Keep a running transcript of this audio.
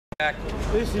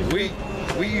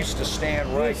We used to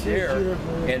stand right there,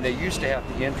 and they used to have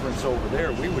the entrance over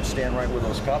there. We would stand right where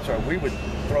those cops are. We would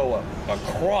throw a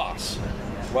cross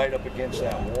right up against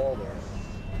that wall there.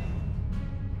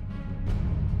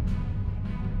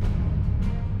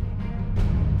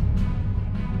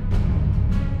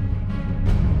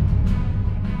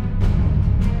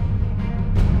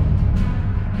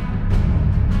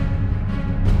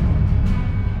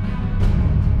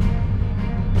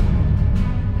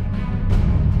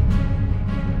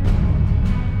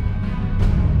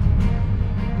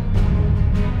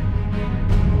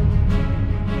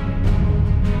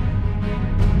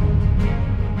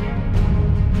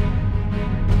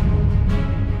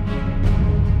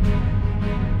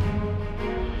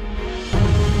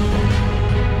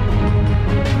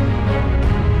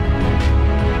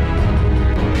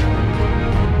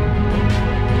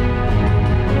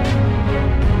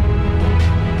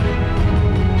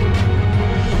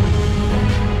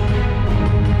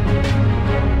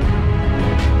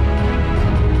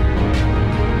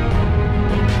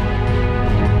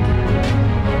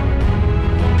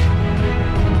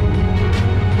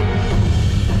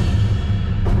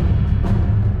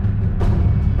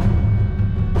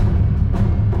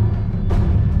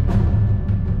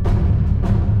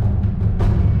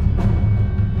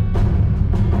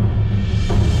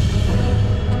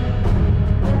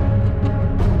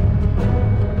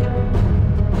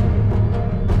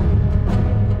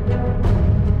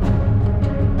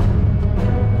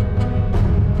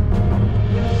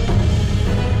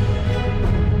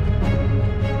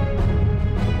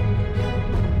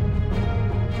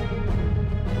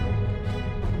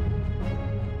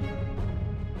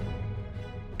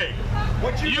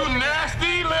 You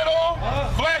nasty little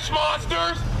flesh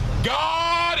monsters,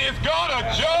 God is gonna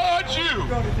judge you.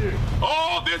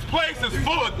 Oh, this place is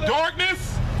full of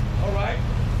darkness. All right.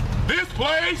 This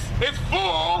place is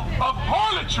full of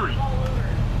harlotry.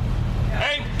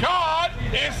 And God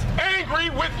is angry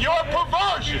with your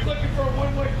perversion. He's looking for a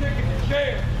one-way ticket to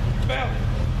jail. Found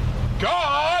it.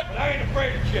 God But I ain't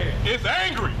afraid of jail. is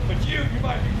angry. But you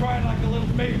might be crying like a little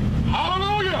baby.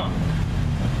 Hallelujah.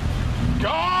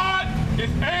 God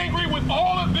is angry with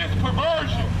all of this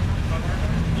perversion.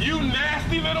 You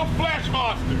nasty little flesh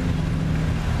monster.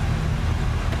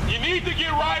 You need to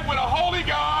get right with a holy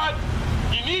God.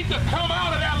 You need to come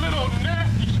out of that little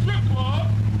nasty strip club,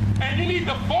 and you need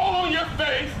to fall on your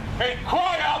face and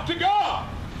cry out to God.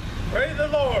 Praise the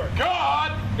Lord.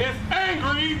 God is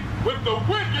angry with the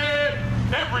wicked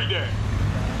every day.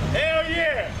 Hell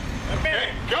yeah.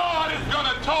 And God is going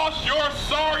to toss your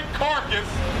sorry carcass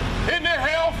into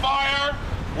hellfire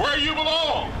where you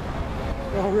belong.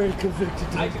 Already convicted.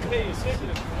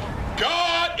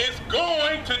 God is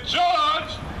going to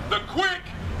judge the quick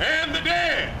and the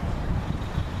dead.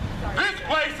 This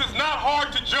place is not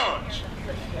hard to judge.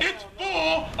 It's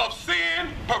full of sin,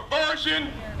 perversion,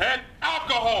 and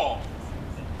alcohol.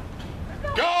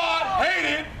 God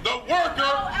hated the worker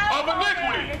of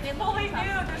iniquity. It's fully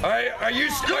nude. Are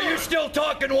you still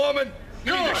talking, woman?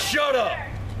 You need to shut up.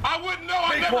 I wouldn't know.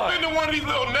 I've never been to one of these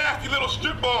little nasty little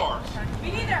strip bars. Me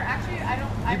neither. Actually, I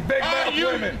don't. You big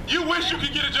mouth women. You wish you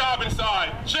could get a job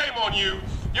inside. Shame on you.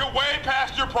 You're way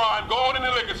past your prime. Go on in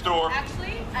the liquor store.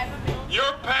 Actually, I'm a military.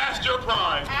 You're past your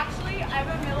prime. Actually, I'm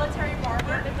a military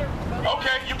barber.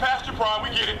 Okay, you passed your prime. We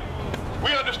get it.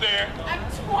 We understand. I'm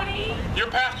 20.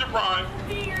 You're past your prime.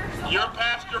 Years old. You're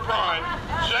past your prime.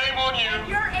 Shame on you.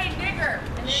 You're a nigger.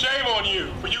 Shame on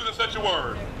you for using such a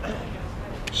word.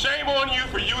 Shame on you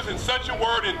for using such a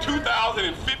word in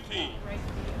 2015.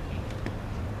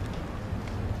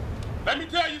 Let me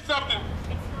tell you something.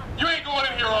 You ain't going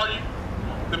in here, are you?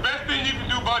 The best thing you can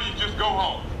do, buddy, is just go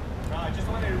home. No, I just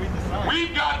wanted to read the sign.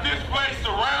 We've got this place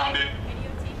surrounded.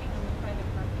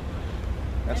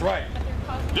 That's right.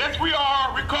 Yes, we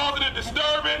are. We're causing a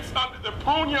disturbance under the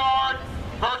Pruneyard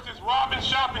versus Robbins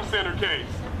Shopping Center case.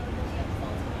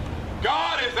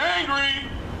 God is angry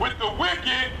with the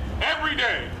wicked every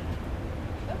day.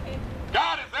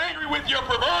 God is angry with your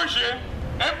perversion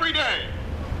every day.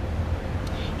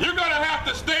 You're going to have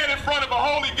to stand in front of a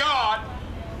holy God,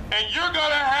 and you're going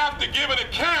to have to give an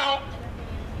account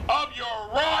of your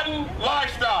rotten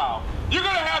lifestyle. You're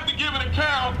going to have to give an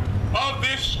account of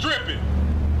this stripping.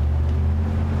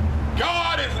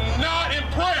 God is not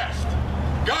impressed.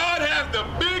 God has the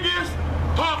biggest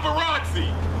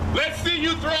paparazzi. Let's see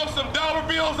you throw some dollar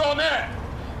bills on that.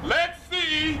 Let's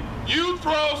see you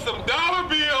throw some dollar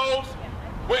bills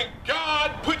when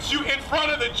God puts you in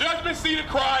front of the judgment seat of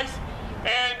Christ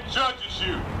and judges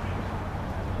you.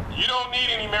 You don't need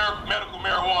any medical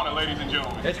marijuana, ladies and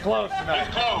gentlemen. It's close tonight.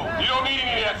 It's closed. You don't need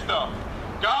any of that stuff.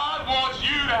 God wants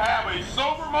you to have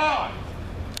mind.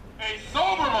 A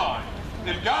sober mind.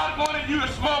 If God wanted you to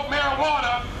smoke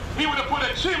marijuana, he would have put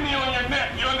a chimney on your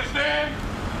neck. You understand?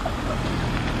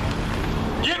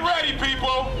 Get ready,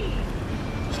 people.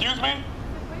 Excuse me?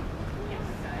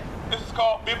 This is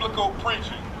called biblical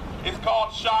preaching. It's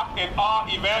called shock and awe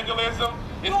evangelism.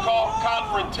 It's called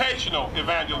confrontational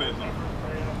evangelism.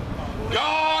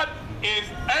 God is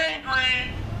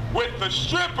angry with the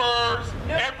strippers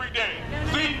every day.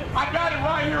 See, I got it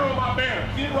right here on my banner.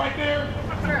 See it right there?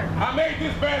 I made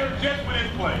this banner just for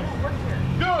this place.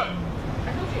 Good.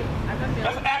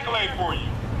 That's an accolade for you.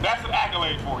 That's an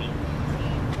accolade for you.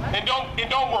 And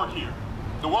don't work here.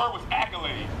 The word was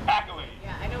accolade. Accolade.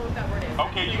 Yeah, I know what that word is.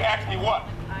 Okay, you asked me what?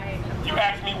 You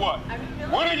asked me what?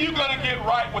 When are you gonna get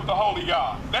right with the Holy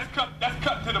God? Let's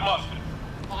cut to the mustard.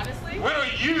 Honestly? When are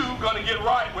you gonna get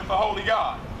right with the Holy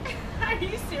God? Are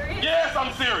you serious? Yes,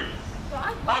 I'm serious.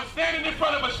 I'm standing in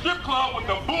front of a strip club with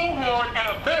a bullhorn and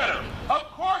a banner. Of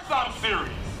course I'm serious.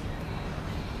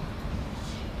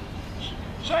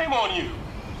 Shame on you.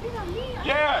 Shame on me?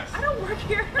 Yes. I don't work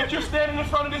here. But you're standing in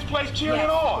front of this place cheering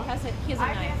on. I'm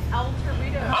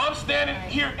standing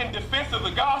here in defense of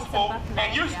the gospel,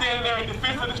 and you're standing there in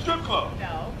defense of the strip club.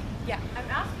 No. Yeah. I'm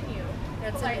asking you.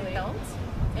 That's a belt,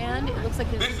 and it looks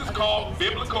like this is called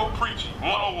biblical preaching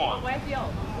 101. Why the L?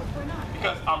 Why not?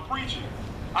 Because I'm preaching.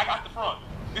 I got the front.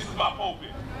 This is my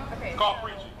pulpit. Okay. It's called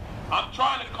preaching. I'm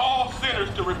trying to call sinners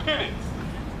to repentance.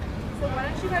 So why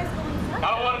don't you guys go inside? I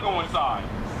don't want to go inside.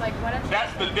 Like, why don't you?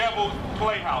 That's the devil's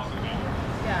playhouse in there.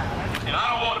 Yeah. And I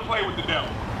don't want to play with the devil.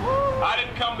 I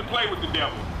didn't come to play with the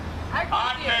devil.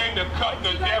 I came to cut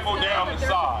the devil down the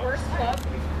side.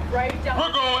 Right down.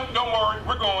 We're going. Don't worry.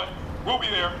 We're going. We'll be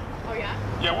there. Oh yeah?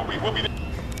 Yeah, we'll be there.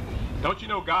 Don't you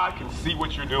know God can see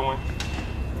what you're doing?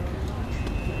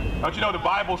 Don't you know the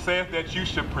Bible says that you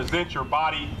should present your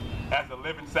body as a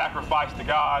living sacrifice to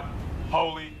God,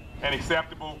 holy and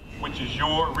acceptable, which is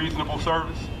your reasonable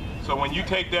service? So when you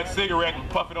take that cigarette and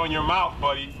puff it on your mouth,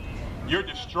 buddy, you're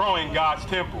destroying God's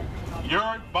temple.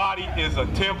 Your body is a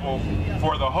temple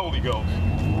for the Holy Ghost.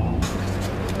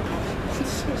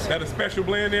 Is that a special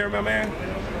blend there, my man?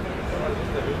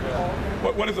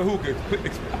 What is a hookah?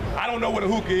 I don't know what a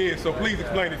hookah is, so please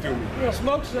explain it to me. You know,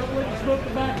 smoke something like you smoke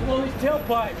tobacco on these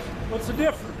tailpipes. What's the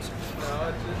difference?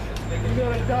 You're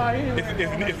gonna die anyway.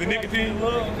 It's the nicotine?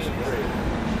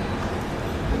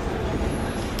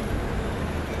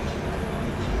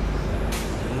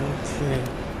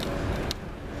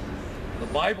 The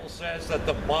Bible says that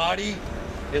the body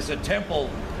is a temple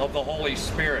of the Holy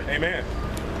Spirit. Amen.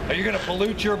 Are you going to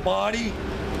pollute your body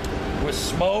with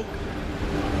smoke?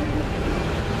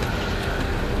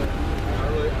 I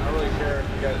don't really care if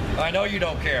you guys. I know you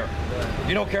don't care.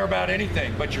 You don't care about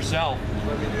anything but yourself.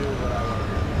 Let me do what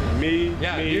I want. Me,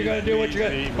 yeah, me, you're going to do what you're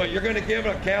me, going to, but you're going to give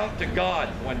an account to God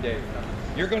one day.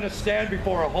 You're going to stand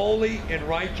before a holy and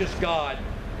righteous God.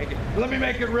 And let me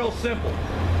make it real simple.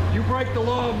 You break the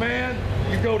law of man,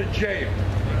 you go to jail.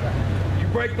 You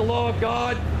break the law of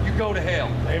God, you go to hell.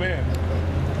 Amen.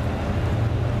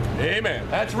 Amen.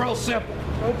 That's real simple.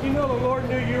 Don't you know the Lord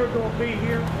knew you were going to be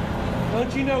here?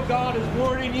 Don't you know God is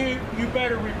warning you? You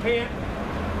better repent.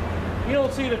 You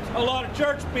don't see a lot of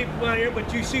church people out here,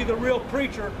 but you see the real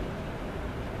preacher,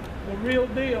 the real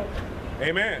deal.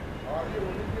 Amen.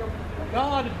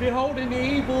 God is beholding the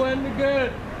evil and the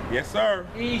good. Yes, sir.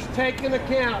 He's taking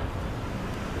account.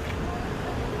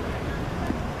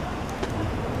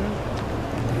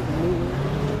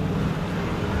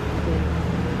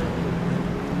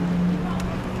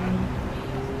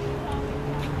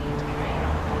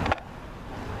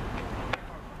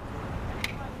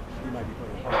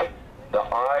 The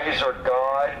eyes of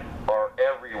God are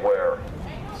everywhere.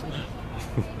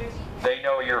 They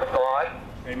know your thought.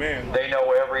 Amen. They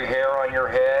know every hair on your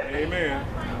head. Amen.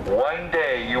 One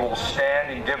day you will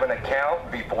stand and give an account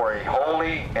before a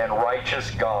holy and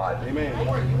righteous God. Amen.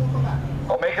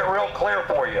 I'll make it real clear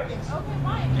for you.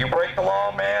 You break the law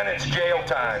of man, it's jail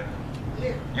time.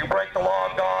 You break the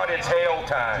law of God, it's hail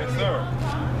time. Yes, sir.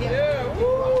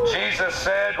 Jesus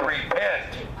said,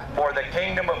 repent, for the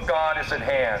kingdom of God is at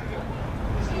hand.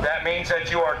 That means that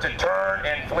you are to turn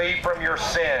and flee from your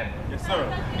sin. Yes, sir.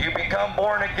 You become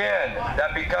born again.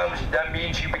 That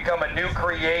means you become a new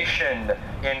creation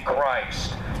in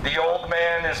Christ. The old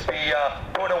man is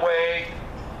put away.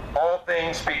 All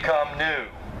things become new.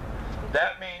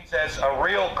 That means as a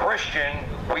real Christian,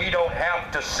 we don't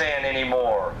have to sin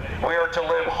anymore. We are to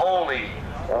live holy,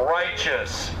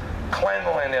 righteous,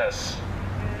 cleanliness,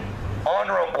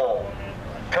 honorable,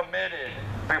 committed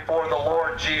before the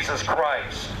Lord Jesus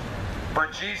Christ. For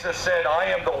Jesus said, I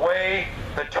am the way,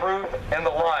 the truth, and the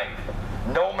life.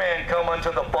 No man cometh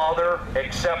unto the Father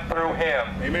except through him.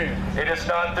 Amen. It is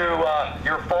not through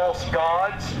your false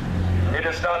gods. It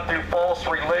is not through false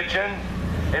religion.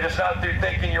 It is not through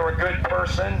thinking you're a good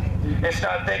person. It's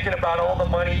not thinking about all the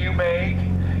money you make.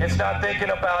 It's not thinking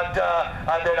about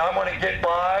that I'm going to get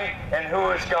by and who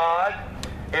is God.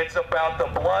 It's about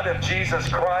the blood of Jesus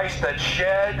Christ that's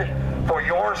shed for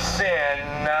your sin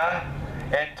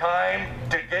and time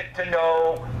to get to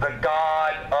know the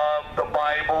God of the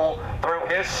Bible through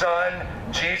his Son,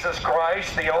 Jesus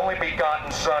Christ, the only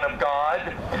begotten Son of God,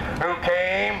 who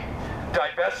came,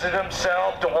 divested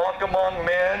himself to walk among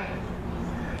men,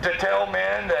 to tell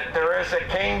men that there is a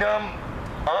kingdom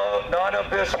not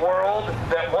of this world,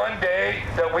 that one day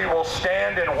that we will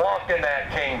stand and walk in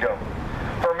that kingdom.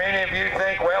 For many of you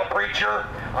think, well, preacher,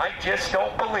 I just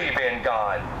don't believe in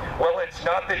God. Well, it's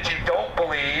not that you don't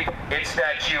believe, it's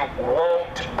that you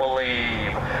won't believe,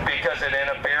 because it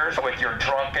interferes with your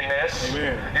drunkenness,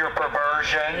 Amen. your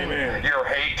perversion, Amen. your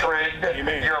hatred,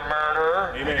 Amen. your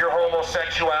murder, Amen. your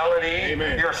homosexuality,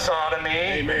 Amen. your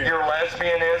sodomy, Amen. your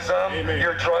lesbianism, Amen.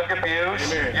 your drug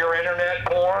abuse, Amen. your internet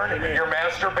porn, Amen. your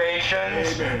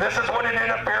masturbations. Amen. This is what it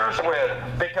interferes with,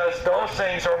 because those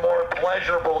things are more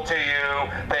pleasurable to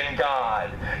you than God.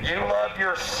 You love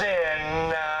your sin